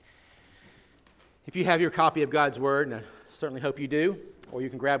If you have your copy of God's Word, and I certainly hope you do, or you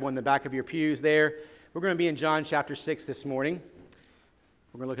can grab one in the back of your pews there, we're going to be in John chapter 6 this morning.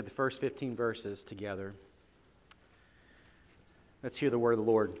 We're going to look at the first 15 verses together. Let's hear the word of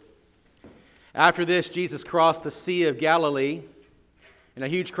the Lord. After this, Jesus crossed the Sea of Galilee, and a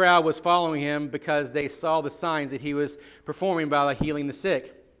huge crowd was following him because they saw the signs that he was performing by healing the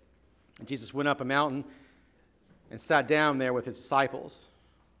sick. And Jesus went up a mountain and sat down there with his disciples.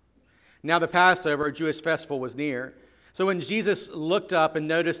 Now the Passover, a Jewish festival, was near. So when Jesus looked up and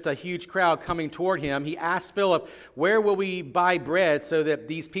noticed a huge crowd coming toward him, he asked Philip, "Where will we buy bread so that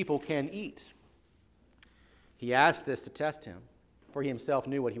these people can eat?" He asked this to test him, for he himself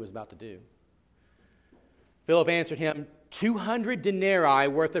knew what he was about to do. Philip answered him, 200 denarii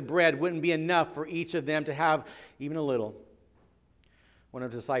worth of bread wouldn't be enough for each of them to have even a little. One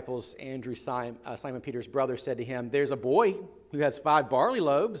of the disciples, Andrew, Simon Peter's brother, said to him, "There's a boy who has 5 barley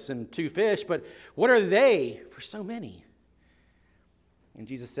loaves and 2 fish, but what are they for so many?" And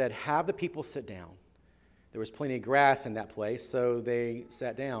Jesus said, "Have the people sit down." There was plenty of grass in that place, so they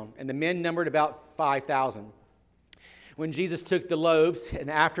sat down. And the men numbered about 5,000. When Jesus took the loaves, and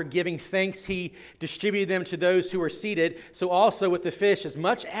after giving thanks, he distributed them to those who were seated, so also with the fish, as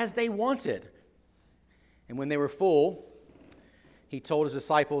much as they wanted. And when they were full, he told his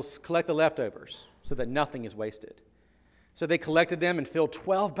disciples, "Collect the leftovers, so that nothing is wasted." So they collected them and filled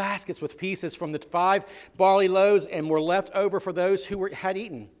 12 baskets with pieces from the 5 barley loaves, and were left over for those who had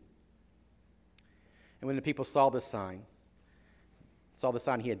eaten. And when the people saw the sign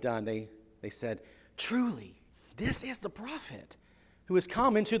he had done, they said, "Truly, this is the prophet who has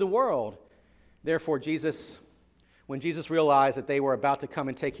come into the world." Therefore, when Jesus realized that they were about to come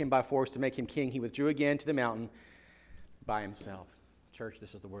and take him by force to make him king, he withdrew again to the mountain by himself. Church,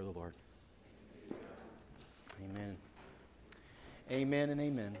 this is the word of the Lord. Amen. Amen and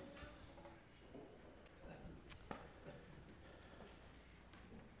amen.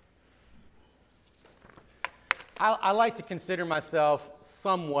 I like to consider myself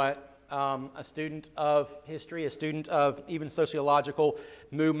somewhat a student of history, a student of even sociological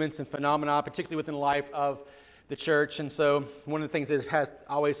movements and phenomena, particularly within the life of the church. And so one of the things that has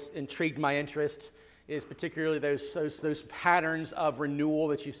always intrigued my interest is particularly those patterns of renewal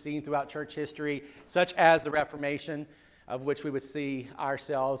that you've seen throughout church history, such as the Reformation, of which we would see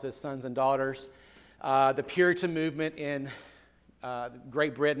ourselves as sons and daughters. The Puritan movement in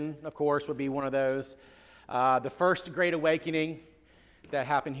Great Britain, of course, would be one of those. The First Great Awakening that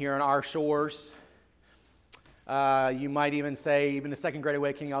happened here on our shores. You might even say even the Second Great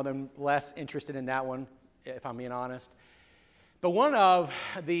Awakening, although I'm less interested in that one, if I'm being honest. But one of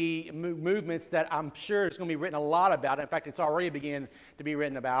the movements that I'm sure is going to be written a lot about, in fact, it's already begun to be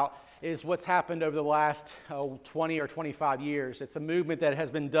written about, is what's happened over the last 20 or 25 years. It's a movement that has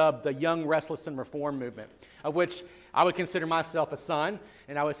been dubbed the Young, Restless, and Reform movement, of which I would consider myself a son,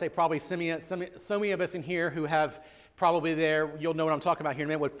 and I would say probably so many of us in here who have probably you'll know what I'm talking about here in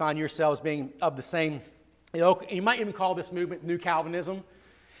a minute, would find yourselves being of the same ilk. You might even call this movement New Calvinism.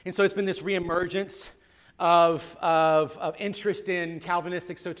 And so it's been this reemergence of interest in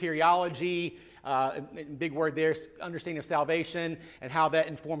Calvinistic soteriology, big word there, understanding of salvation, and how that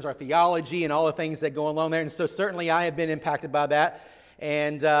informs our theology and all the things that go along there. And so certainly I have been impacted by that.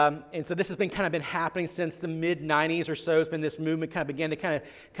 And so this has been happening since the mid-90s or so. It's been this movement began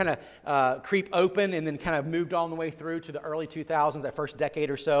to creep open and then moved all the way through to the early 2000s, that first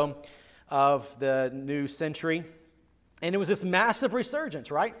decade or so of the new century. And it was this massive resurgence,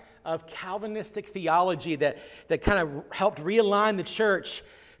 right, of Calvinistic theology that helped realign the church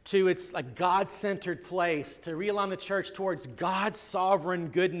to its God-centered place, to realign the church towards God's sovereign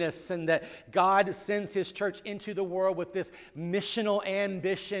goodness, and that God sends his church into the world with this missional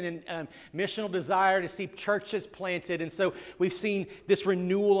ambition and missional desire to see churches planted. And so we've seen this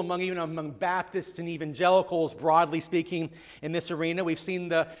renewal among Baptists and evangelicals, broadly speaking, in this arena. We've seen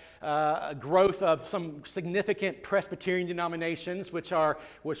the growth of some significant Presbyterian denominations, which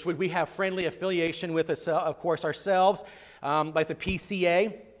we have friendly affiliation with, of course, ourselves, like the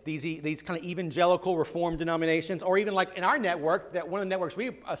PCA. These kind of evangelical reformed denominations, or even like in our network, that one of the networks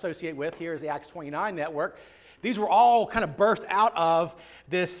we associate with here is the Acts 29 network. These were all kind of birthed out of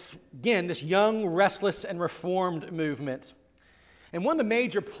this young, restless, and reformed movement. And one of the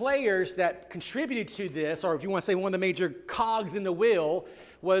major players that contributed to this, or if you want to say one of the major cogs in the wheel,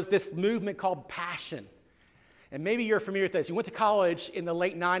 was this movement called Passion. And maybe you're familiar with this. You went to college in the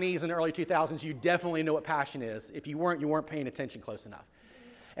late 90s and early 2000s, you definitely know what Passion is. If you weren't paying attention close enough.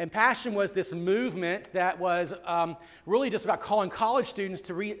 And Passion was this movement that was really just about calling college students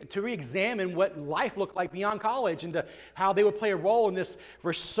to re-examine what life looked like beyond college and how they would play a role in this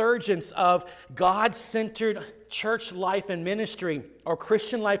resurgence of God-centered church life and ministry, or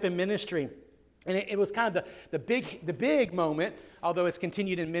Christian life and ministry. And it was kind of the big moment, although it's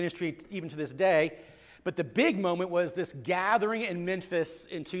continued in ministry even to this day. But the big moment was this gathering in Memphis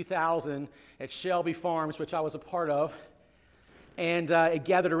in 2000 at Shelby Farms, which I was a part of. And it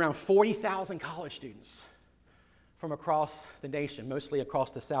gathered around 40,000 college students from across the nation, mostly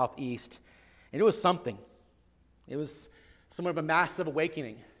across the Southeast. And it was something. It was somewhat of a massive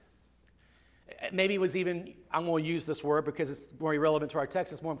awakening. Maybe it was even, I'm going to use this word because it's more relevant to our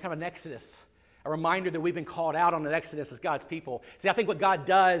text, it's more kind of an exodus. A reminder that we've been called out on an exodus as God's people. See, I think what God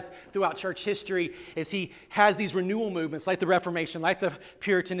does throughout church history is He has these renewal movements like the Reformation, like the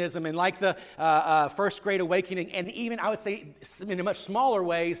Puritanism, and like the First Great Awakening, and even, I would say, in much smaller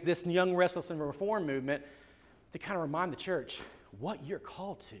ways, this Young, Restless, and Reform movement to kind of remind the church what you're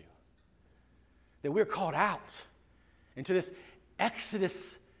called to. That we're called out into this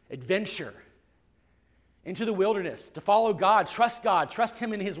exodus adventure, into the wilderness, to follow God, trust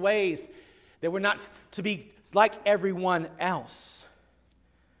Him in His ways, that we're not to be like everyone else.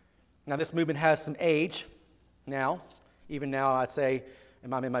 Now, this movement has some age now. Even now, I'd say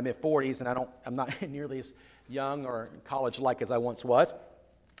I'm in my mid-40s, and I'm not nearly as young or college-like as I once was.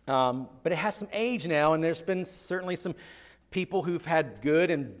 But it has some age now, and there's been certainly some people who've had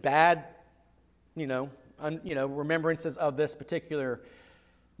good and bad, remembrances of this particular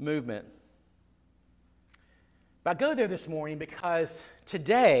movement. But I go there this morning because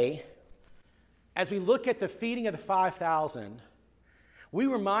today, as we look at the feeding of the 5,000, we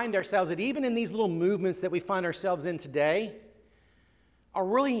remind ourselves that even in these little movements that we find ourselves in today are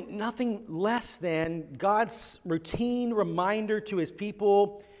really nothing less than God's routine reminder to His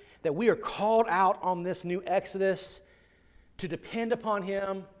people that we are called out on this new exodus to depend upon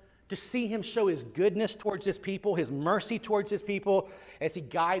Him, to see Him show His goodness towards His people, His mercy towards His people as He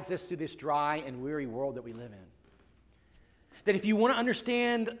guides us through this dry and weary world that we live in. That if you want to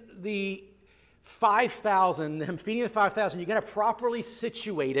understand the 5,000, them feeding the 5,000, you got to properly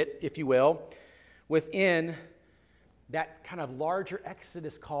situate it, if you will, within that kind of larger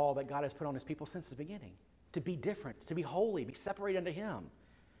exodus call that God has put on His people since the beginning. To be different, to be holy, be separated unto Him.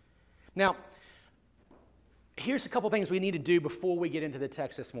 Now, here's a couple things we need to do before we get into the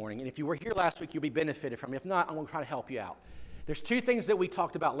text this morning. And if you were here last week, you'll be benefited from it. If not, I'm going to try to help you out. There's two things that we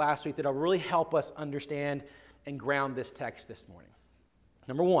talked about last week that will really help us understand and ground this text this morning.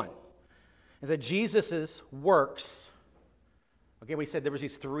 Number one is that Jesus' works, okay, we said there was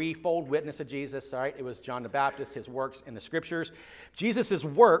these threefold witness of Jesus, all right? It was John the Baptist, his works in the Scriptures. Jesus'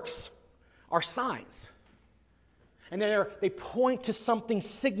 works are signs. And they point to something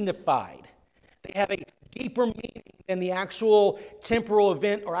signified. They have a deeper meaning than the actual temporal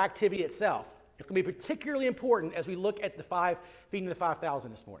event or activity itself. It's going to be particularly important as we look at feeding the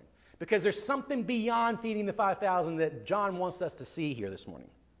 5,000 this morning. Because there's something beyond feeding the 5,000 that John wants us to see here this morning.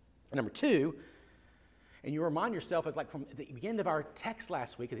 And number two, and you remind yourself, it's like from the beginning of our text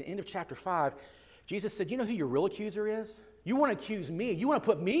last week, at the end of chapter 5, Jesus said, you know who your real accuser is? You want to accuse me. You want to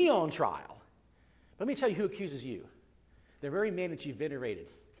put me on trial. But let me tell you who accuses you. The very man that you venerated,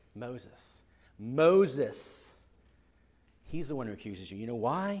 Moses. Moses. He's the one who accuses you. You know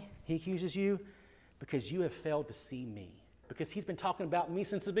why he accuses you? Because you have failed to see me. Because he's been talking about me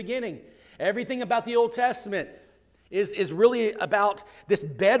since the beginning. Everything about the Old Testament is really about this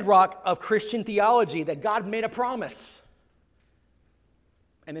bedrock of Christian theology, that God made a promise.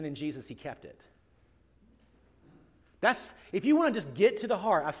 And then in Jesus, He kept it. If you want to just get to the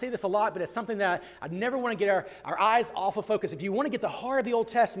heart, I say this a lot, but it's something that I never want to get our eyes off of focus. If you want to get the heart of the Old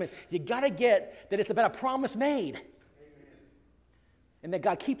Testament, you got to get that it's about a promise made. Amen. And that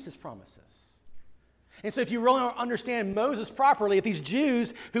God keeps His promises. And so if you really understand Moses properly, if these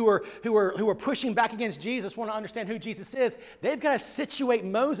Jews who are pushing back against Jesus want to understand who Jesus is, they've got to situate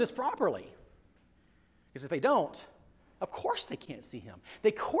Moses properly. Because if they don't, of course they can't see him.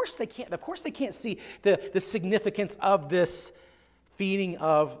 Of course they can't see the significance of this feeding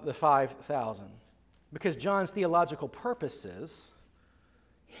of the 5,000. Because John's theological purposes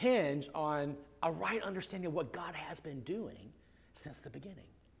hinge on a right understanding of what God has been doing since the beginning.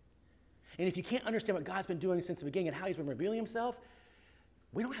 And if you can't understand what God's been doing since the beginning and how He's been revealing Himself,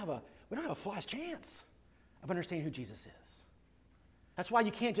 we don't have a fly's chance of understanding who Jesus is. That's why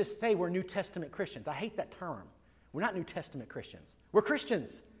you can't just say we're New Testament Christians. I hate that term. We're not New Testament Christians. We're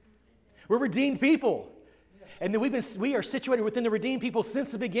Christians. We're redeemed people. And then we are situated within the redeemed people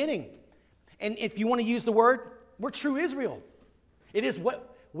since the beginning. And if you want to use the word, we're true Israel. It is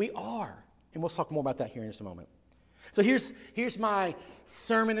what we are. And we'll talk more about that here in just a moment. So here's my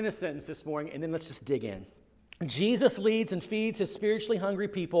sermon in a sentence this morning, and then let's just dig in. Jesus leads and feeds his spiritually hungry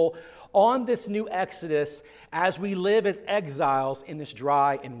people on this new Exodus as we live as exiles in this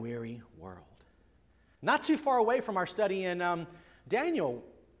dry and weary world. Not too far away from our study in Daniel,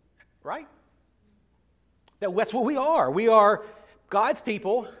 right? That's what we are. We are God's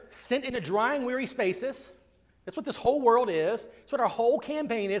people sent into dry and weary spaces. That's what this whole world is. That's what our whole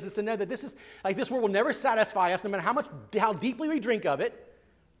campaign is to know that this world will never satisfy us, no matter how deeply we drink of it.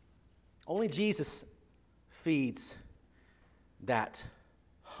 Only Jesus feeds that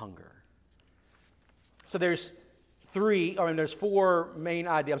hunger. So there's three main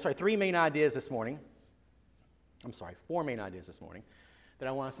ideas this morning. Four main ideas this morning that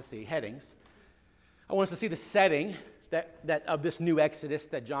I want us to see. Headings. I want us to see the setting that of this new Exodus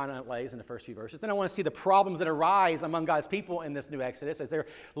that John outlays in the first few verses. Then I want to see the problems that arise among God's people in this new Exodus as they're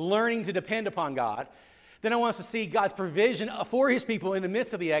learning to depend upon God. Then I want us to see God's provision for his people in the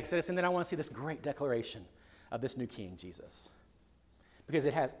midst of the Exodus. And then I want to see this great declaration of this new King, Jesus. Because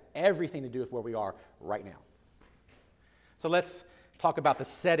it has everything to do with where we are right now. So let's talk about the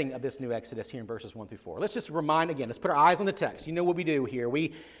setting of this new Exodus here in verses 1 through 4. Let's just remind again, let's put our eyes on the text. You know what we do here.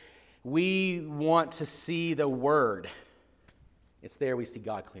 We want to see the Word. It's there we see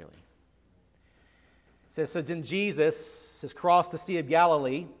God clearly. It says, so then Jesus has crossed the Sea of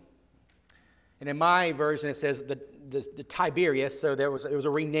Galilee. And in my version it says the Tiberias, so it was a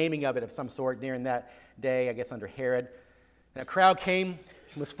renaming of it of some sort during that day, I guess under Herod. And a crowd came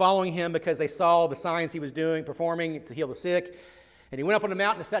and was following him because they saw the signs he was performing to heal the sick. And he went up on the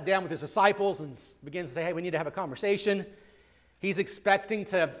mountain and sat down with his disciples and begins to say, hey, we need to have a conversation. He's expecting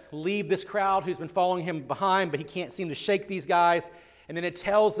to leave this crowd who's been following him behind, but he can't seem to shake these guys. And then it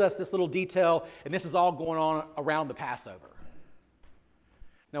tells us this little detail, and this is all going on around the Passover.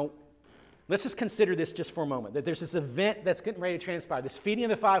 Now, let's just consider this just for a moment, that there's this event that's getting ready to transpire, this feeding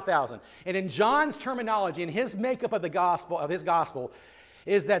of the 5,000. And in John's terminology, in his makeup of his gospel,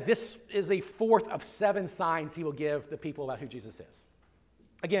 is that this is a fourth of 7 signs he will give the people about who Jesus is.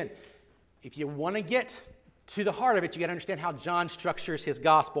 Again, if you want to get to the heart of it, you got to understand how John structures his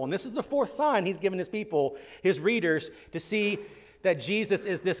gospel. And this is the 4th sign he's given his people, his readers, to see that Jesus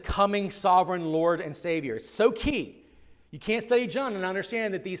is this coming sovereign Lord and Savior. It's so key. You can't study John and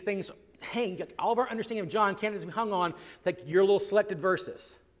understand that these things hang. All of our understanding of John can't just be hung on like your little selected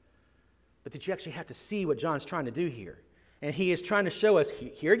verses. But that you actually have to see what John's trying to do here. And he is trying to show us,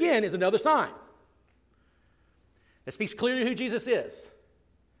 here again is another sign that speaks clearly who Jesus is.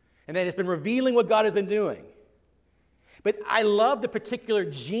 And that it's been revealing what God has been doing. But I love the particular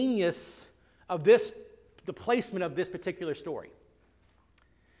genius of the placement of this particular story.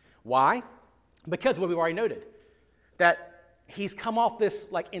 Why? Because what we've already noted, that he's come off this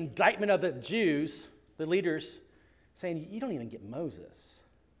indictment of the Jews, the leaders, saying, you don't even get Moses.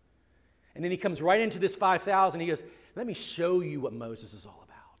 And then he comes right into this 5,000. He goes, let me show you what Moses is all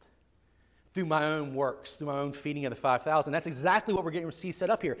about. Through my own works, through my own feeding of the 5,000. That's exactly what we're getting to see set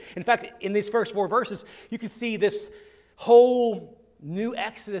up here. In fact, in these first 4 verses, you can see this whole new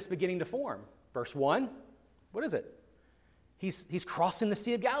Exodus beginning to form. Verse 1, what is it? He's crossing the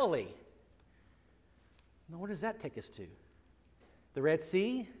Sea of Galilee. Now, what does that take us to? The Red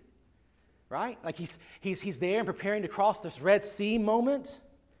Sea, right? Like he's there and preparing to cross this Red Sea moment.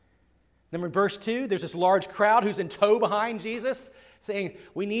 Then in verse 2, there's this large crowd who's in tow behind Jesus, saying,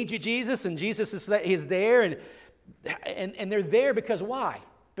 we need you, Jesus. And Jesus is there, and they're there because why?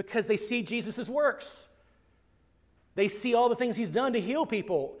 Because they see Jesus' works. They see all the things he's done to heal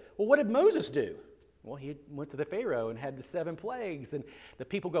people. Well, what did Moses do? Well, he went to the Pharaoh and had the 7 plagues. And the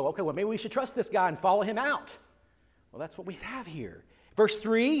people go, okay, well, maybe we should trust this guy and follow him out. Well, that's what we have here. Verse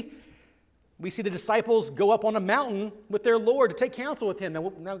 3, we see the disciples go up on a mountain with their Lord to take counsel with him.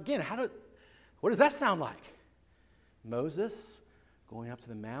 Now again, what does that sound like? Moses going up to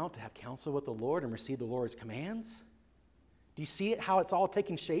the mount to have counsel with the Lord and receive the Lord's commands? Do you see it, how it's all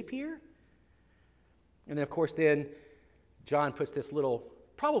taking shape here? And then, of course, John puts this little,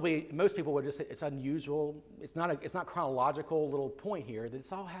 probably most people would just say it's unusual, it's not chronological little point here, that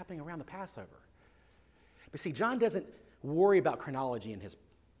it's all happening around the Passover. But see, John doesn't worry about chronology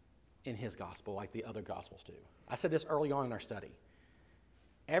in his gospel like the other gospels do. I said this early on in our study.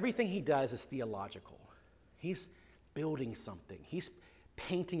 Everything he does is theological. He's building something. He's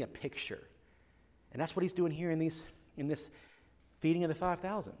painting a picture. And that's what he's doing here in this feeding of the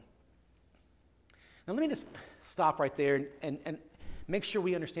 5,000. Now let me just stop right there and make sure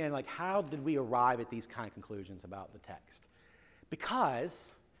we understand how did we arrive at these kind of conclusions about the text.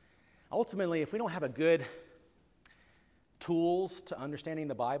 Because ultimately, if we don't have a good tools to understanding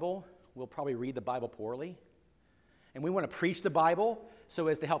the Bible, we'll probably read the Bible poorly. And we want to preach the Bible so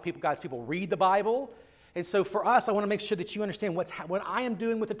as to help God's people read the Bible. And so for us, I want to make sure that you understand what I am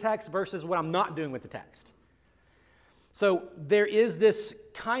doing with the text versus what I'm not doing with the text. So there is this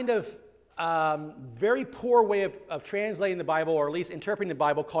kind of very poor way of translating the Bible, or at least interpreting the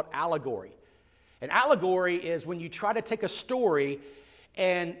Bible, called allegory. An allegory is when you try to take a story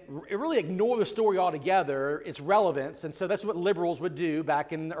and really ignore the story altogether, its relevance. And so that's what liberals would do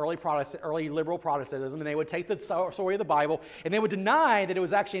back in the early liberal Protestantism, and they would take the story of the Bible, and they would deny that it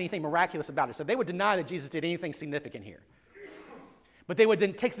was actually anything miraculous about it. So they would deny that Jesus did anything significant here. But they would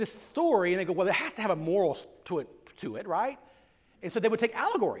then take this story, and they go, well, it has to have a moral to it, right? And so they would take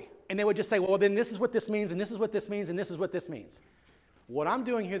allegory, and they would just say, well, then this is what this means, and this is what this means, and this is what this means. What I'm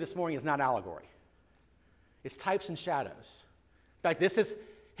doing here this morning is not allegory. It's types and shadows. In fact, this is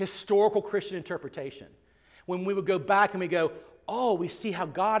historical Christian interpretation. When we would go back and we go, oh, we see how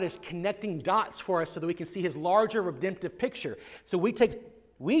God is connecting dots for us so that we can see his larger redemptive picture. So we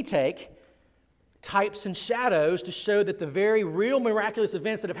take types and shadows to show that the very real miraculous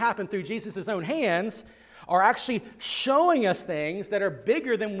events that have happened through Jesus' own hands are actually showing us things that are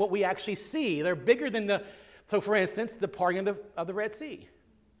bigger than what we actually see. They're bigger than so for instance, the parting of the Red Sea.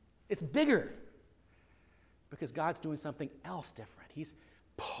 It's bigger. Because God's doing something else different. He's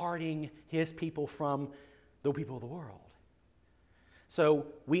parting his people from the people of the world. So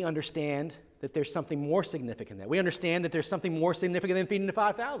we understand that there's something more significant than that. We understand that there's something more significant than feeding the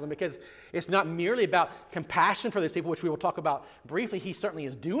 5,000, because it's not merely about compassion for those people, which we will talk about briefly. He certainly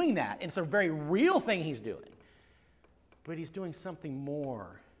is doing that, and it's a very real thing he's doing. But he's doing something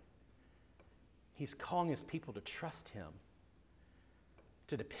more. He's calling his people to trust him,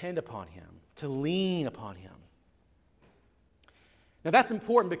 to depend upon him, to lean upon him. Now that's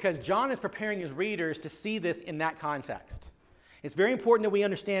important because John is preparing his readers to see this in that context. It's very important that we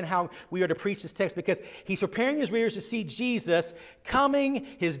understand how we are to preach this text, because he's preparing his readers to see Jesus coming,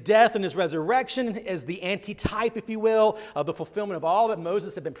 his death and his resurrection as the antitype, if you will, of the fulfillment of all that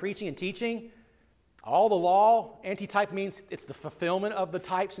Moses had been preaching and teaching. All the law, antitype means it's the fulfillment of the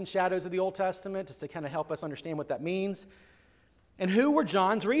types and shadows of the Old Testament, just to kind of help us understand what that means. And who were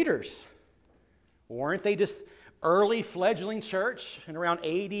John's readers? Weren't they just early fledgling church in around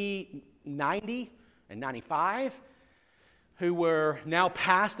AD 90 and 95 who were now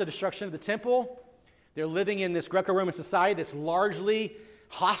past the destruction of the temple? They're living in this Greco-Roman society that's largely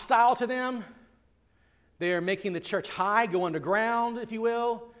hostile to them. They're making the church high go underground, if you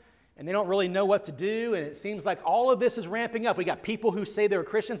will, and they don't really know what to do, and it seems like all of this is ramping up. We got people who say they were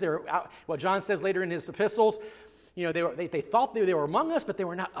Christians. They were out, what John says later in his epistles, you know, they thought they were among us, but they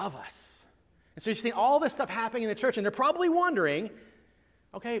were not of us. And so you're seeing all this stuff happening in the church, and they're probably wondering,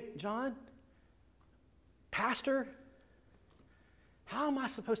 okay, John, pastor, how am I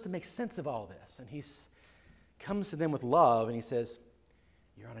supposed to make sense of all this? And he comes to them with love, and he says,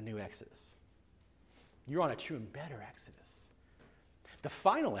 you're on a new Exodus. You're on a true and better Exodus. The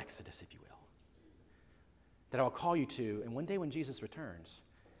final Exodus, if you will, that I will call you to, and one day when Jesus returns,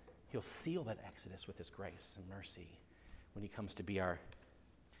 he'll seal that Exodus with his grace and mercy when he comes to be our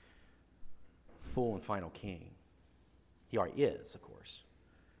full and final king. He already is, of course.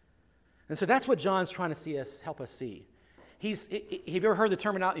 And so that's what John's trying to help us see. Have you ever heard the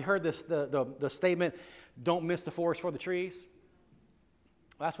terminology? You heard this, the statement, don't miss the forest for the trees?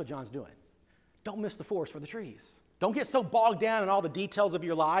 Well, that's what John's doing. Don't miss the forest for the trees. Don't get so bogged down in all the details of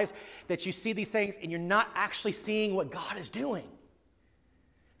your lives that you see these things and you're not actually seeing what God is doing.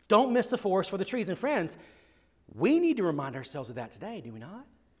 Don't miss the forest for the trees. And friends, we need to remind ourselves of that today, do we not?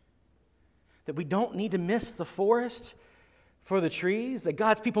 That we don't need to miss the forest for the trees, that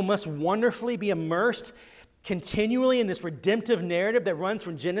God's people must wonderfully be immersed continually in this redemptive narrative that runs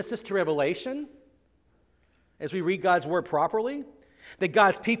from Genesis to Revelation as we read God's word properly, that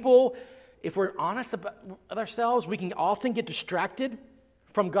God's people, if we're honest about ourselves, we can often get distracted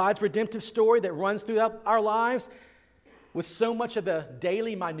from God's redemptive story that runs throughout our lives with so much of the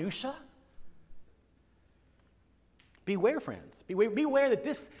daily minutia. Beware, friends. Beware that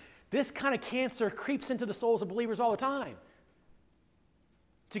this kind of cancer creeps into the souls of believers all the time.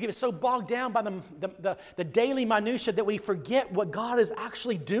 To get so bogged down by the daily minutia that we forget what God is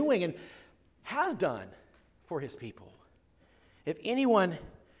actually doing and has done for his people. If anyone,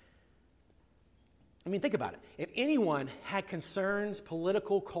 think about it. If anyone had concerns,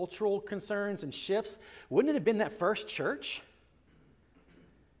 political, cultural concerns and shifts, wouldn't it have been that first church?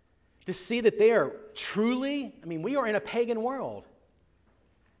 To see that they are truly, we are in a pagan world.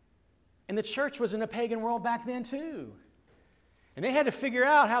 And the church was in a pagan world back then too. And they had to figure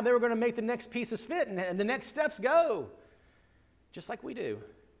out how they were going to make the next pieces fit and the next steps go. just like we do.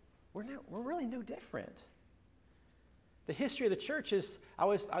 We're really no different. The history of the church is,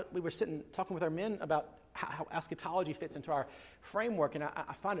 we were talking with our men about how eschatology fits into our framework, and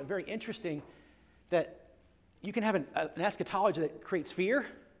I find it very interesting that you can have an eschatology that creates fear,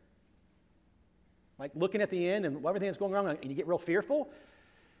 like looking at the end and everything that's going wrong, and you get real fearful.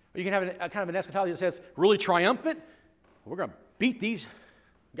 Or you can have a kind of an eschatology that says, really triumphant, we're going to beat these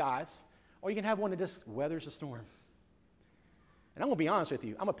guys. Or you can have one that just weathers the storm. And I'm going to be honest with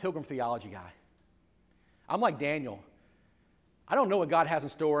you, I'm a pilgrim theology guy. I'm like Daniel. I don't know what God has in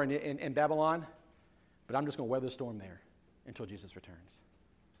store in Babylon, but I'm just going to weather the storm there until Jesus returns.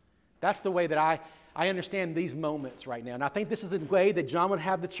 That's the way that I understand these moments right now. And I think this is the way that John would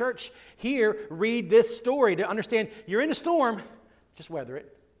have the church here read this story to understand you're in a storm, just weather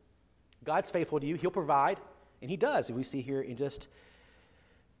it. God's faithful to you. He'll provide, and he does, as we see here in just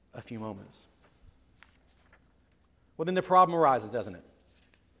a few moments. Well, then the problem arises, doesn't it?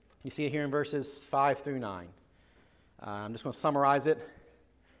 You see it here in verses 5 through 9. I'm just going to summarize it.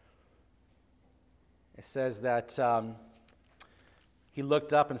 It says that he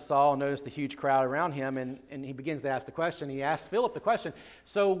looked up and saw and noticed the huge crowd around him, and he begins to ask the question. He asks Philip the question,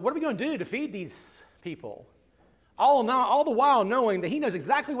 so what are we going to do to feed these people? All the while knowing that he knows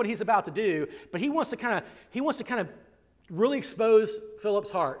exactly what he's about to do, but he wants to kind of really expose Philip's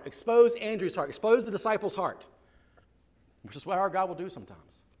heart, expose Andrew's heart, expose the disciples' heart, which is what our God will do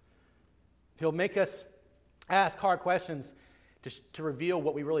sometimes. He'll make us ask hard questions to reveal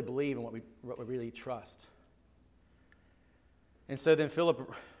what we really believe and what we really trust. And so then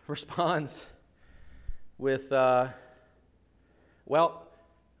Philip responds with, well,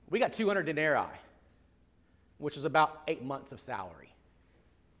 we got 200 denarii, which was about 8 months of salary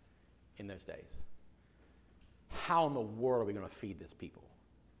in those days. How in the world are we going to feed this people?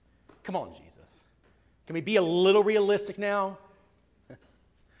 Come on, Jesus. Can we be a little realistic now?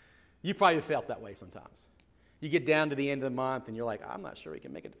 You probably felt that way sometimes. You get down to the end of the month and you're like, I'm not sure we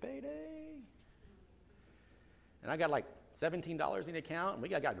can make it to payday. And I got like $17 in the account, and we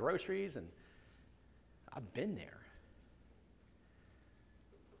got groceries, and I've been there.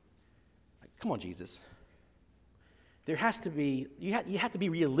 Like, come on, Jesus. There has to be, you have to be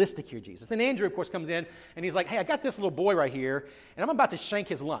realistic here, Jesus. Then Andrew, of course, comes in, and he's like, hey, I got this little boy right here, and I'm about to shank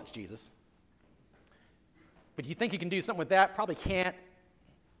his lunch, Jesus. But you think you can do something with that? Probably can't.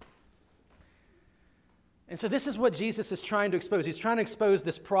 And so this is what Jesus is trying to expose. He's trying to expose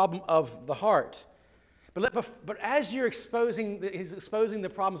this problem of the heart. But as he's exposing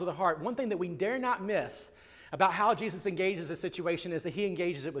the problems of the heart, one thing that we dare not miss about how Jesus engages a situation is that he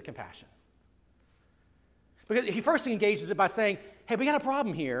engages it with compassion. Because he first engages it by saying, hey, we got a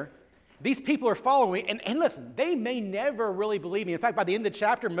problem here. These people are following me. And listen, they may never really believe me. In fact, by the end of the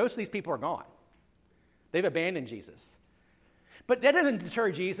chapter, most of these people are gone. They've abandoned Jesus. But that doesn't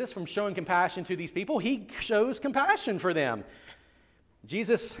deter Jesus from showing compassion to these people. He shows compassion for them.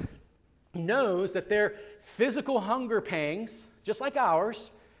 Jesus knows that their physical hunger pangs, just like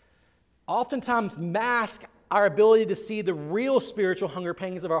ours, oftentimes mask our ability to see the real spiritual hunger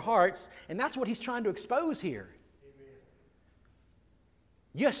pangs of our hearts, and that's what he's trying to expose here. Amen.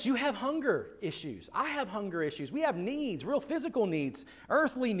 Yes, you have hunger issues. I have hunger issues. We have needs, real physical needs,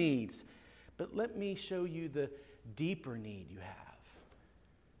 earthly needs. But let me show you the deeper need you have.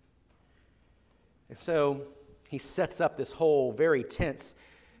 And so he sets up this whole very tense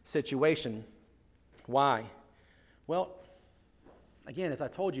situation. Why? Well, again, as I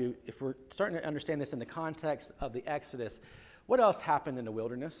told you, if we're starting to understand this in the context of the Exodus, what else happened in the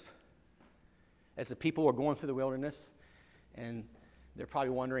wilderness? As the people were going through the wilderness, and they're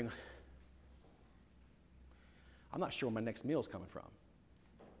probably wondering, I'm not sure where my next meal is coming from.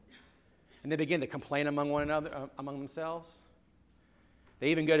 And they begin to complain among one another, among themselves. They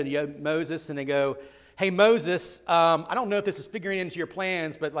even go to Moses and they go, hey, Moses, I don't know if this is figuring into your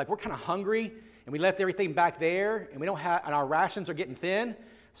plans, but like we're kind of hungry and we left everything back there and and our rations are getting thin.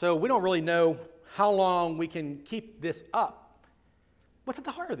 So we don't really know how long we can keep this up. What's at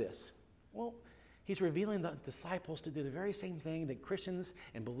the heart of this? Well, he's revealing the disciples to do the very same thing that Christians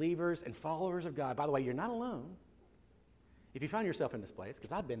and believers and followers of God. By the way, you're not alone. If you find yourself in this place,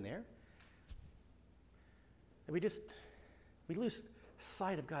 because I've been there, we lose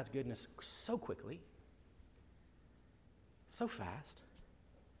sight of God's goodness so quickly, so fast.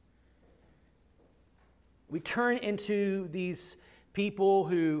 We turn into these people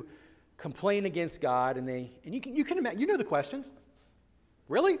who complain against God, and you can imagine, you know the questions.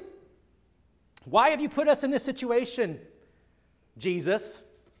 Really? Why have you put us in this situation, Jesus?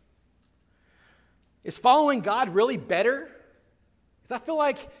 Is following God really better? Because I feel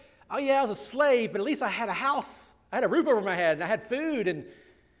like, oh yeah, I was a slave, but at least I had a house I had a roof over my head, and I had food, and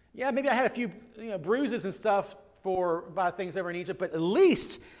yeah, maybe I had a few bruises and stuff by things over in Egypt, but at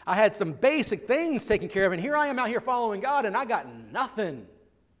least I had some basic things taken care of, and here I am out here following God, and I got nothing.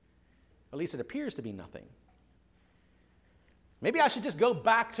 At least it appears to be nothing. Maybe I should just go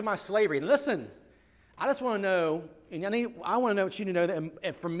back to my slavery. And listen, I just want to know, and I want to know what you know,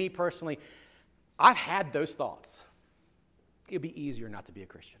 and for me personally, I've had those thoughts. It would be easier not to be a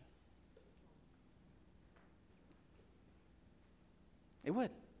Christian. It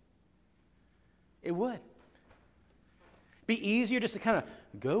would. It would. Be easier just to kind of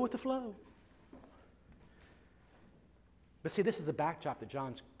go with the flow. But see, this is a backdrop that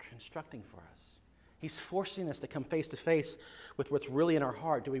John's constructing for us. He's forcing us to come face to face with what's really in our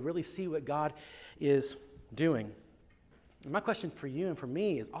heart. Do we really see what God is doing? And my question for you and for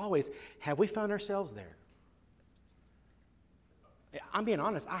me is always, have we found ourselves there? I'm being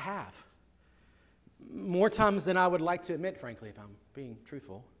honest, I have. More times than I would like to admit, frankly, if I'm being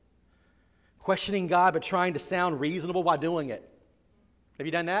truthful. Questioning God, but trying to sound reasonable while doing it. Have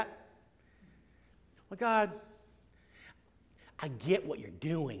you done that? Well, God, I get what you're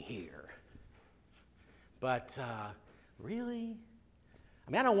doing here. But really?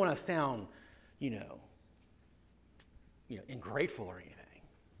 I mean, I don't want to sound, ungrateful or anything.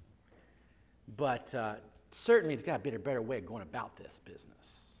 But certainly there's got to be a better way of going about this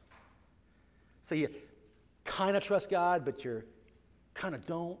business. So you kind of trust God, but you kind of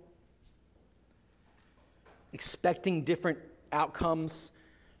don't. Expecting different outcomes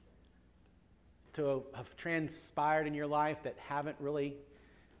to have transpired in your life that haven't really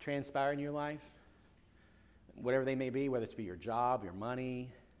transpired in your life. Whatever they may be, whether it's be your job, your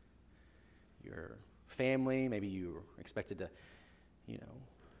money, your family. Maybe you were expected to,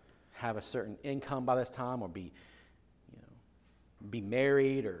 have a certain income by this time, or be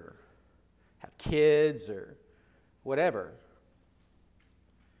married, or have kids, or whatever.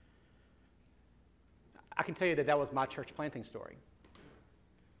 I can tell you that was my church planting story.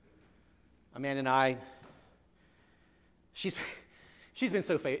 Amanda and I, she's been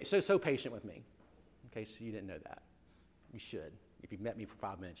so patient with me. In case you didn't know that, you should. If you've met me for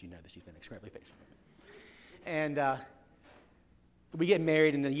 5 minutes, you know that she's been extremely patient with me. And we get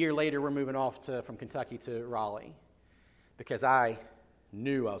married, and a year later, we're moving off from Kentucky to Raleigh, because I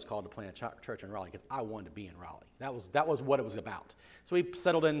knew I was called to plant a church in Raleigh, because I wanted to be in Raleigh. That was what it was about. So we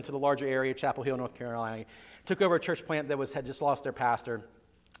settled into the larger area, Chapel Hill, North Carolina. Took over a church plant that had just lost their pastor,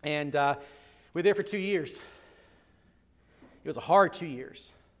 and we were there for 2 years. It was a hard 2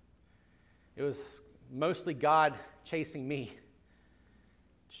 years. It was mostly God chasing me,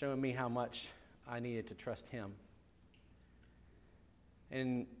 showing me how much I needed to trust Him.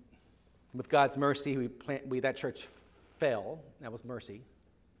 And with God's mercy, that church fell. That was mercy.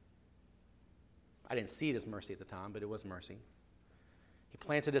 I didn't see it as mercy at the time, but it was mercy. He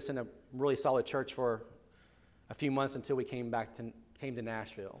planted us in a really solid church for a few months until we came to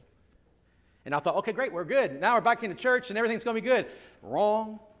Nashville. And I thought, okay, great, we're good. Now we're back into church and everything's going to be good.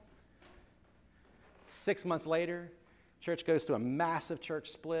 Wrong. 6 months later, church goes through a massive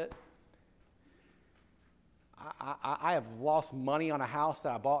church split. I have lost money on a house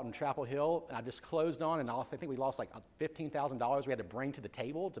that I bought in Chapel Hill, and I just closed on, and I think we lost like $15,000 we had to bring to the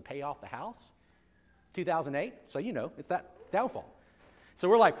table to pay off the house. 2008, so it's that downfall. So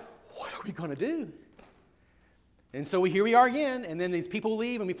we're like, what are we going to do? And so here we are again, and then these people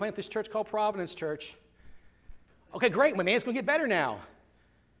leave, and we plant this church called Providence Church. Okay, great, my man's going to get better now.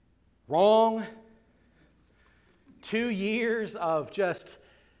 Wrong. 2 years of just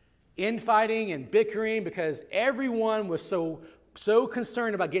infighting and bickering, because everyone was so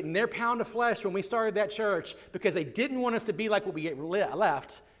concerned about getting their pound of flesh when we started that church, because they didn't want us to be like what we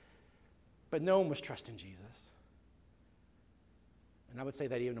left, but no one was trusting Jesus. And I would say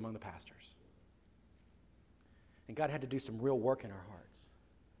that even among the pastors. And God had to do some real work in our hearts.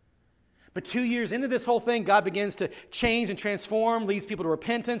 But 2 years into this whole thing, God begins to change and transform, leads people to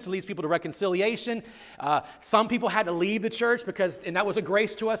repentance, leads people to reconciliation. Some people had to leave the church and that was a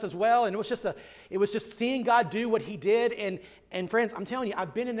grace to us as well. And it was just seeing God do what He did. And friends, I'm telling you,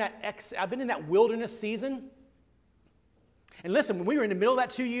 I've been in that wilderness season. And listen, when we were in the middle of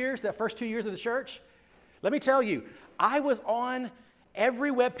that first 2 years of the church, let me tell you, I was on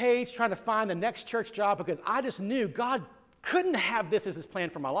every webpage trying to find the next church job, because I just knew God couldn't have this as His plan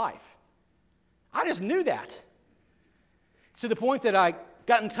for my life. I just knew that. To the point that I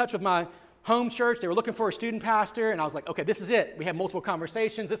got in touch with my home church. They were looking for a student pastor, and I was like, okay, this is it. We had multiple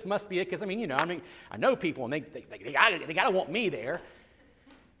conversations. This must be it, because I know people, and they got to want me there.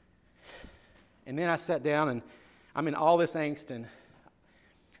 And then I sat down, and I'm in all this angst, and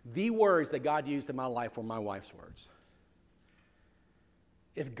The words that God used in my life were my wife's words.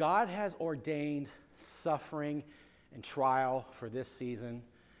 If God has ordained suffering and trial for this season,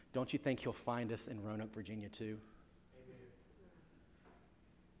 don't you think he'll find us in Roanoke, Virginia too? Amen.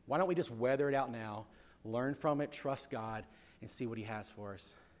 Why don't we just weather it out now, learn from it, trust God, and see what he has for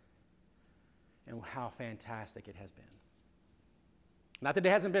us? And how fantastic it has been. Not that it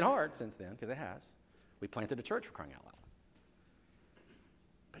hasn't been hard since then, because it has. We planted a church, for crying out loud.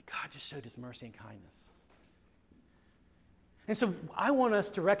 But God just showed his mercy and kindness. And so I want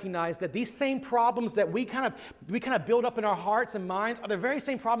us to recognize that these same problems that we kind of build up in our hearts and minds are the very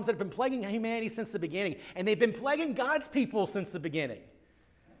same problems that have been plaguing humanity since the beginning. And they've been plaguing God's people since the beginning.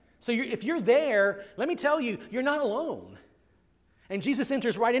 So if you're there, let me tell you, you're not alone. And Jesus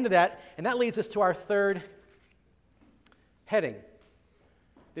enters right into that, and that leads us to our third heading.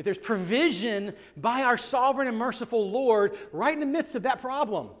 That there's provision by our sovereign and merciful Lord right in the midst of that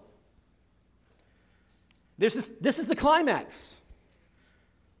problem. This is the climax.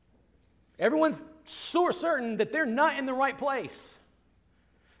 Everyone's so certain that they're not in the right place.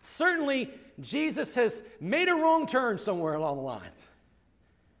 Certainly, Jesus has made a wrong turn somewhere along the lines.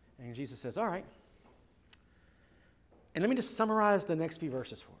 And Jesus says, all right. And let me just summarize the next few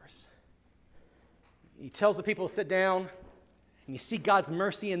verses for us. He tells the people to sit down. And you see God's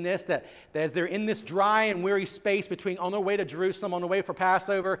mercy in this, that as they're in this dry and weary space between on their way to Jerusalem, on their way for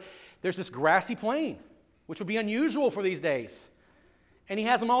Passover, there's this grassy plain, which would be unusual for these days. And he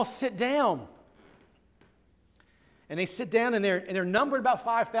has them all sit down. And they sit down, and they're numbered about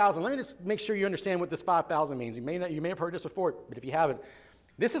 5,000. Let me just make sure you understand what this 5,000 means. You may have heard this before, but if you haven't,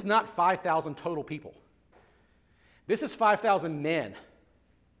 this is not 5,000 total people. This is 5,000 men.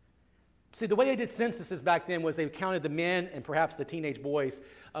 See, the way they did censuses back then was they counted the men and perhaps the teenage boys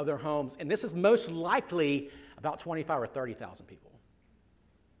of their homes. And this is most likely about 25 or 30,000 people.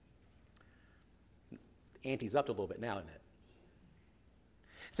 Ante's up a little bit now, isn't it?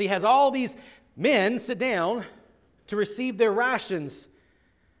 So he has all these men sit down to receive their rations.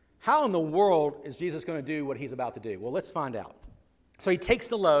 How in the world is Jesus going to do what he's about to do? Well, let's find out. So he takes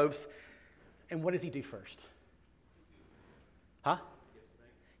the loaves, and what does he do first? Huh?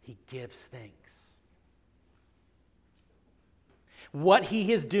 He gives thanks. What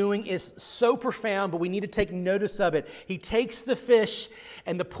he is doing is so profound, but we need to take notice of it. He takes the fish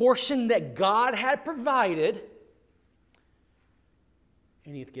and the portion that God had provided,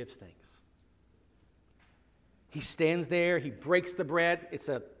 and he gives thanks. He stands there, he breaks the bread. It's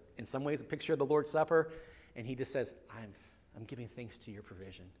in some ways a picture of the Lord's Supper, and he just says, I'm giving thanks to your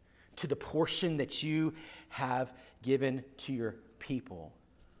provision, to the portion that you have given to your people.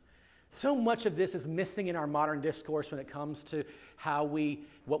 So much of this is missing in our modern discourse when it comes to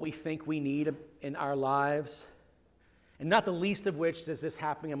what we think we need in our lives. And not the least of which is this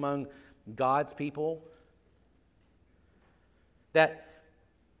happening among God's people. That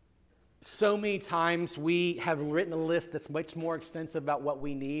so many times we have written a list that's much more extensive about what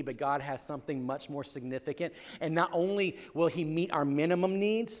we need, but God has something much more significant. And not only will he meet our minimum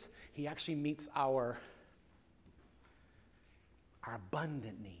needs, he actually meets our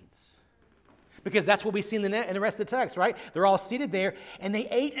abundant needs. Because that's what we see in the rest of the text, right? They're all seated there, and they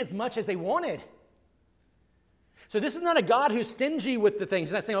ate as much as they wanted. So this is not a God who's stingy with the things.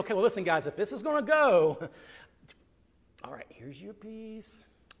 He's not saying, okay, well, listen, guys, if this is going to go, all right, here's your piece.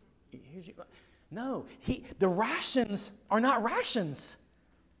 No, the rations are not rations.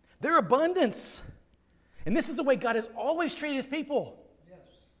 They're abundance. And this is the way God has always treated his people. Yes.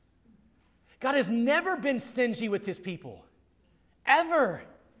 God has never been stingy with his people. Ever.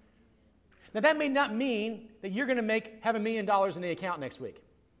 Now, that may not mean that you're going to have $1 million in the account next week,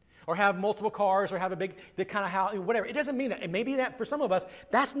 or have multiple cars, or have the kind of house, whatever. It doesn't mean that. And maybe that for some of us,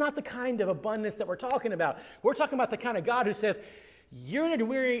 that's not the kind of abundance that we're talking about. We're talking about the kind of God who says, you're in a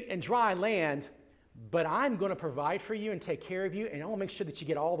weary and dry land, but I'm going to provide for you and take care of you, and I want to make sure that you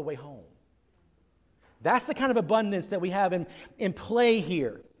get all the way home. That's the kind of abundance that we have in play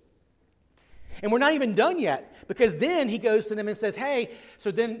here. And we're not even done yet, because then he goes to them and says, hey,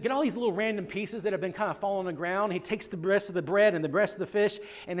 so then get all these little random pieces that have been kind of falling on the ground. He takes the rest of the bread and the rest of the fish,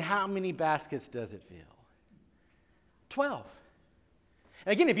 and how many baskets does it fill? 12.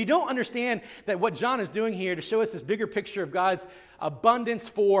 And again, if you don't understand that what John is doing here to show us this bigger picture of God's abundance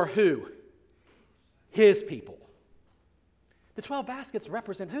for who? His people. The 12 baskets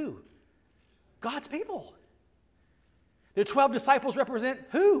represent who? God's people. The 12 disciples represent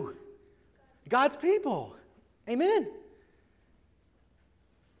who? God's people. Amen.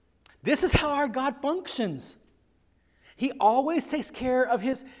 This is how our God functions. He always takes care of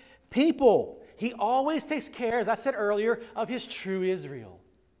his people. He always takes care, as I said earlier, of his true Israel.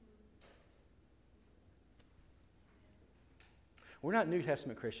 We're not New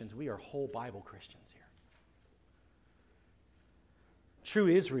Testament Christians. We are whole Bible Christians here. True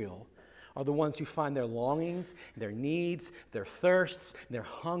Israel are the ones who find their longings, their needs, their thirsts, their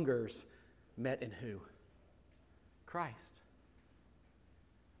hungers met in who? Christ.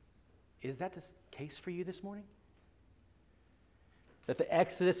 Is that the case for you this morning? That the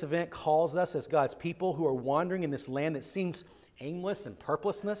Exodus event calls us as God's people who are wandering in this land that seems aimless and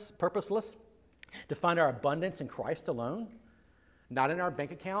purposeless, to find our abundance in Christ alone? Not in our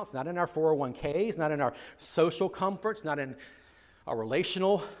bank accounts, not in our 401ks, not in our social comforts, not in our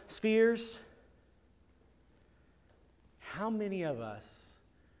relational spheres. How many of us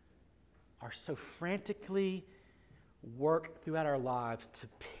are so frantically work throughout our lives to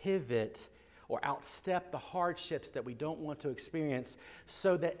pivot or outstep the hardships that we don't want to experience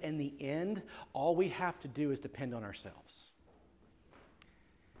so that in the end, all we have to do is depend on ourselves?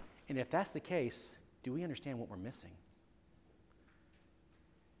 And if that's the case, do we understand what we're missing?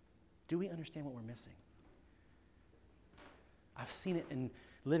 Do we understand what we're missing? I've seen it in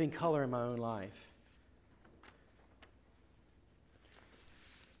living color in my own life.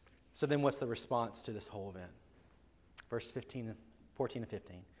 So then what's the response to this whole event? Verse 14 and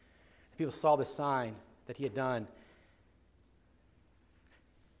 15. The people saw the sign that he had done.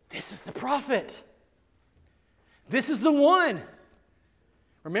 This is the prophet. This is the one.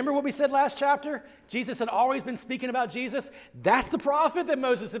 Remember what we said last chapter? Jesus had always been speaking about Jesus. That's the prophet that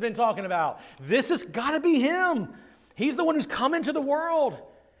Moses had been talking about. This has got to be him. He's the one who's come into the world.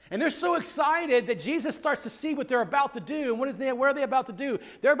 And they're so excited that Jesus starts to see what they're about to do. And what are they about to do?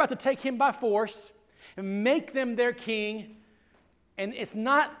 They're about to take him by force and make them their king. And it's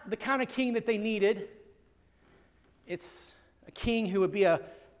not the kind of king that they needed. It's a king who would be a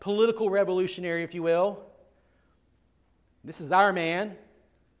political revolutionary, if you will. This is our man,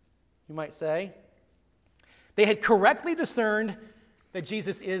 you might say. They had correctly discerned that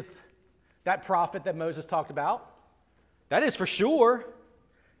Jesus is that prophet that Moses talked about. That is for sure.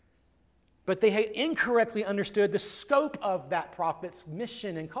 But they had incorrectly understood the scope of that prophet's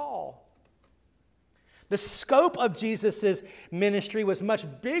mission and call. The scope of Jesus' ministry was much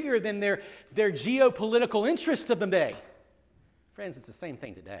bigger than their geopolitical interests of the day. Friends, it's the same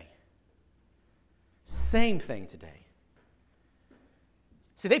thing today. Same thing today.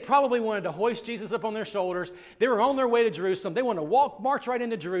 See, they probably wanted to hoist Jesus up on their shoulders. They were on their way to Jerusalem. They wanted to march right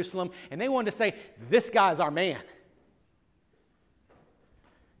into Jerusalem, and they wanted to say, this guy's our man.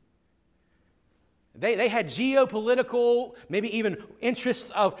 They had geopolitical, maybe even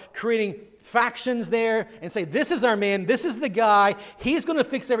interests of creating factions there and say, this is our man, this is the guy, he's going to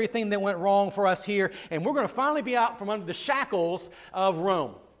fix everything that went wrong for us here, and we're going to finally be out from under the shackles of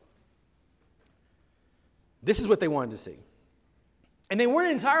Rome. This is what they wanted to see. And they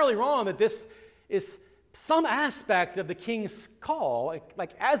weren't entirely wrong that this is some aspect of the king's call.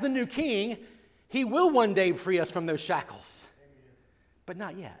 Like as the new king, he will one day free us from those shackles. But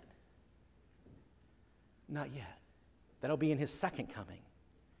not yet. Not yet. That'll be in his second coming.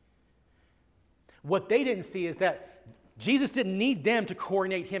 What they didn't see is that Jesus didn't need them to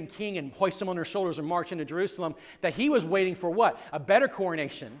coronate him king and hoist him on their shoulders and march into Jerusalem. That he was waiting for what? A better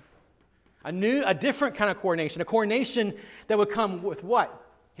coronation. A different kind of coronation. A coronation that would come with what?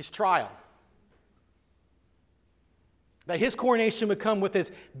 His trial. That his coronation would come with his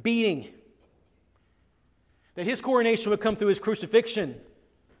beating. That his coronation would come through his crucifixion.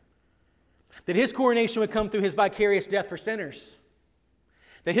 That his coronation would come through his vicarious death for sinners.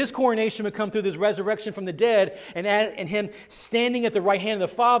 That his coronation would come through his resurrection from the dead and him standing at the right hand of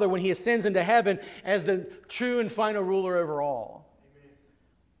the Father when he ascends into heaven as the true and final ruler over all. Amen.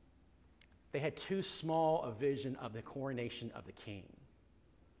 They had too small a vision of the coronation of the king.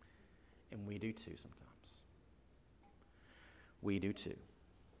 And we do too sometimes. We do too.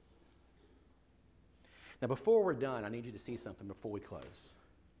 Now before we're done, I need you to see something before we close.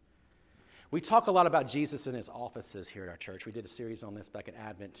 We talk a lot about Jesus and his offices here at our church. We did a series on this back at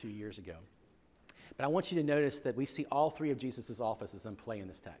Advent 2 years ago. But I want you to notice that we see all three of Jesus' offices in play in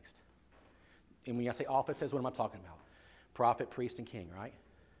this text. And when I say offices, what am I talking about? Prophet, priest, and king, right?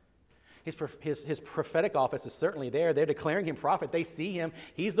 His prophetic office is certainly there. They're declaring him prophet. They see him.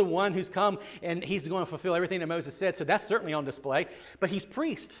 He's the one who's come, and he's going to fulfill everything that Moses said. So that's certainly on display. But he's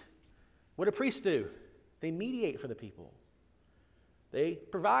priest. What do priests do? They mediate for the people. They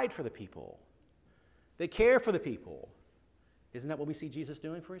provide for the people. They care for the people. Isn't that what we see Jesus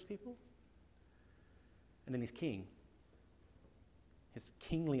doing for his people? And then he's king. His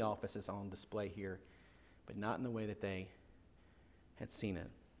kingly office is on display here, but not in the way that they had seen it.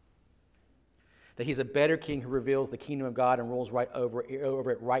 That he's a better king who reveals the kingdom of God and rules right over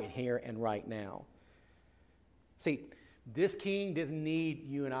it right here and right now. See, This king doesn't need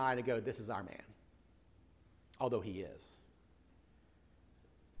you and I to go, this is our man. Although he is.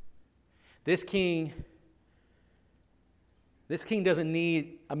 This king doesn't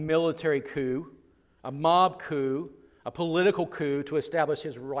need a military coup, a mob coup, a political coup to establish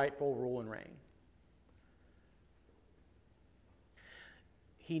his rightful rule and reign.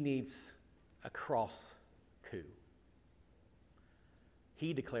 He needs a cross coup.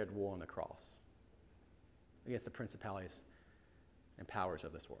 He declared war on the cross against the principalities and powers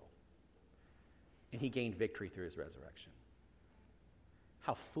of this world. And he gained victory through his resurrection.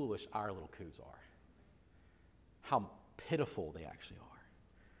 How foolish our little coups are. How pitiful they actually are.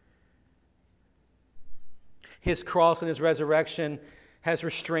 His cross and his resurrection has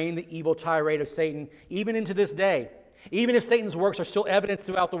restrained the evil tirade of Satan even into this day. Even if Satan's works are still evident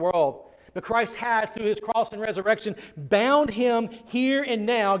throughout the world. But Christ has, through his cross and resurrection, bound him here and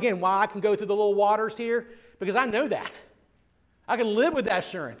now. Again, why I can go through the little waters here? Because I know that. I can live with that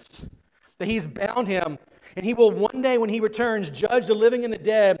assurance that he's bound him. And he will one day, when he returns, judge the living and the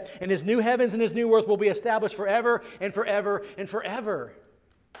dead. And his new heavens and his new earth will be established forever and forever and forever.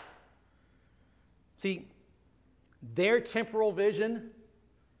 See, their temporal vision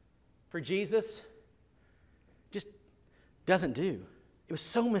for Jesus just doesn't do. It was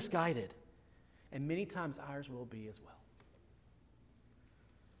so misguided. And many times ours will be as well.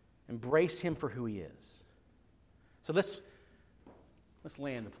 Embrace him for who he is. So let's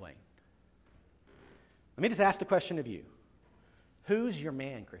land the plane. Let me just ask the question of you. Who's your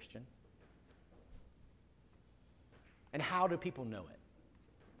man, Christian? And how do people know it?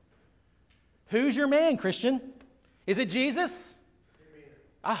 Who's your man, Christian? Is it Jesus? Amen.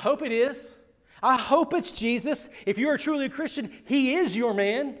 I hope it is. I hope it's Jesus. If you are truly a Christian, he is your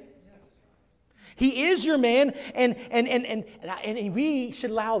man. He is your man, and we should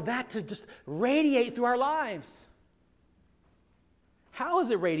allow that to just radiate through our lives. How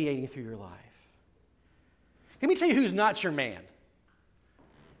is it radiating through your life? Let me tell you who's not your man.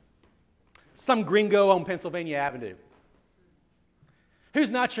 Some gringo on Pennsylvania Avenue. Who's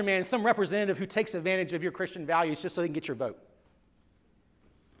not your man? Some representative who takes advantage of your Christian values just so they can get your vote.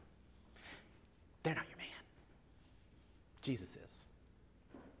 They're not your man. Jesus is.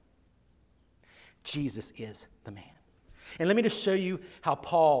 Jesus is the man. And let me just show you how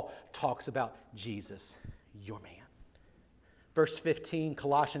Paul talks about Jesus, your man. Verse 15,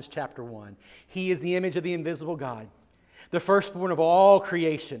 Colossians chapter 1. He is the image of the invisible God, the firstborn of all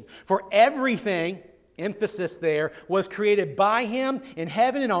creation. For everything, emphasis there, was created by him in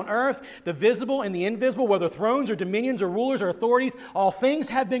heaven and on earth, the visible and the invisible, whether thrones or dominions or rulers or authorities, all things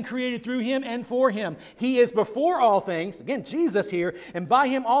have been created through him and for him. He is before all things, again, Jesus here, and by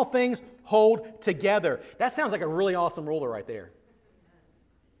him all things hold together. That sounds like a really awesome ruler right there.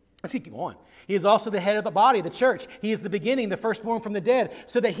 Let's keep going. He is also the head of the body, the church. He is the beginning, the firstborn from the dead,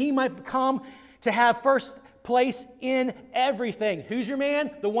 so that he might come to have first place in everything. Who's your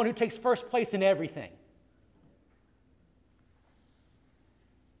man? The one who takes first place in everything.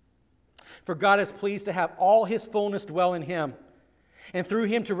 For God is pleased to have all his fullness dwell in him, and through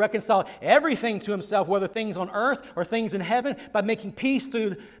him to reconcile everything to himself, whether things on earth or things in heaven, by making peace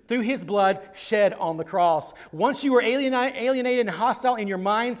through his blood shed on the cross. Once you were alienated and hostile in your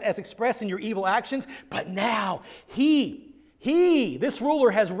minds as expressed in your evil actions, but now he, this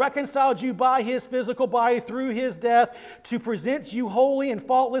ruler, has reconciled you by his physical body through his death to present you holy and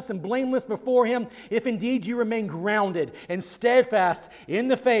faultless and blameless before him, if indeed you remain grounded and steadfast in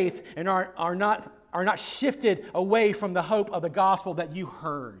the faith and are not shifted away from the hope of the gospel that you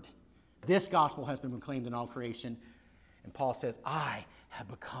heard. This gospel has been proclaimed in all creation. And Paul says, I have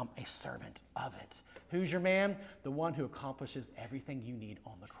become a servant of it. Who's your man? The one who accomplishes everything you need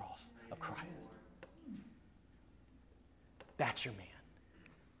on the cross of Christ. That's your man.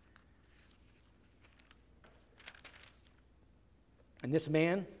 And this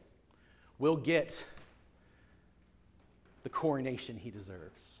man will get the coronation he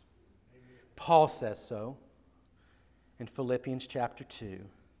deserves. Paul says so in Philippians chapter 2,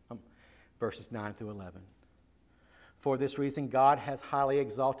 verses 9 through 11. For this reason, God has highly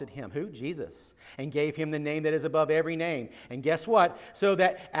exalted him. Who? Jesus. And gave him the name that is above every name. And guess what? So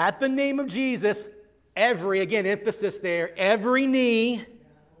that at the name of Jesus, again, emphasis there, every knee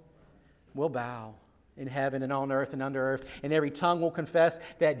will bow in heaven and on earth and under earth, and every tongue will confess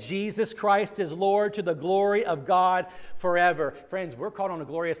that Jesus Christ is Lord, to the glory of God forever. Friends, we're called on a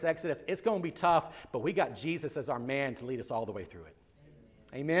glorious exodus. It's going to be tough, but we got Jesus as our man to lead us all the way through it.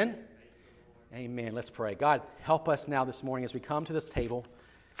 Amen? Amen. Let's pray. God, help us now this morning as we come to this table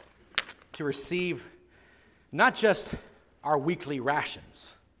to receive not just our weekly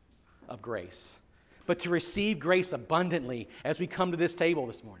rations of grace, but to receive grace abundantly as we come to this table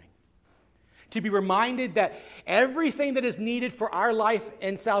this morning. To be reminded that everything that is needed for our life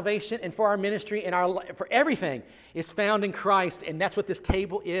and salvation and for our ministry and for everything is found in Christ, and that's what this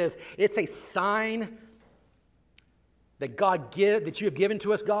table is. It's a sign that that you have given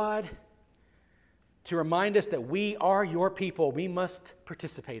to us, God, to remind us that we are your people. We must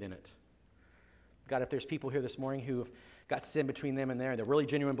participate in it. God, if there's people here this morning who have got sin between them and they're really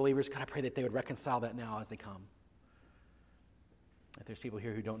genuine believers, God, I pray that they would reconcile that now as they come. If there's people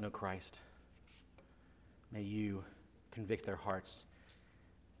here who don't know Christ, may you convict their hearts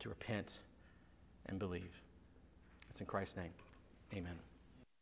to repent and believe. It's in Christ's name. Amen.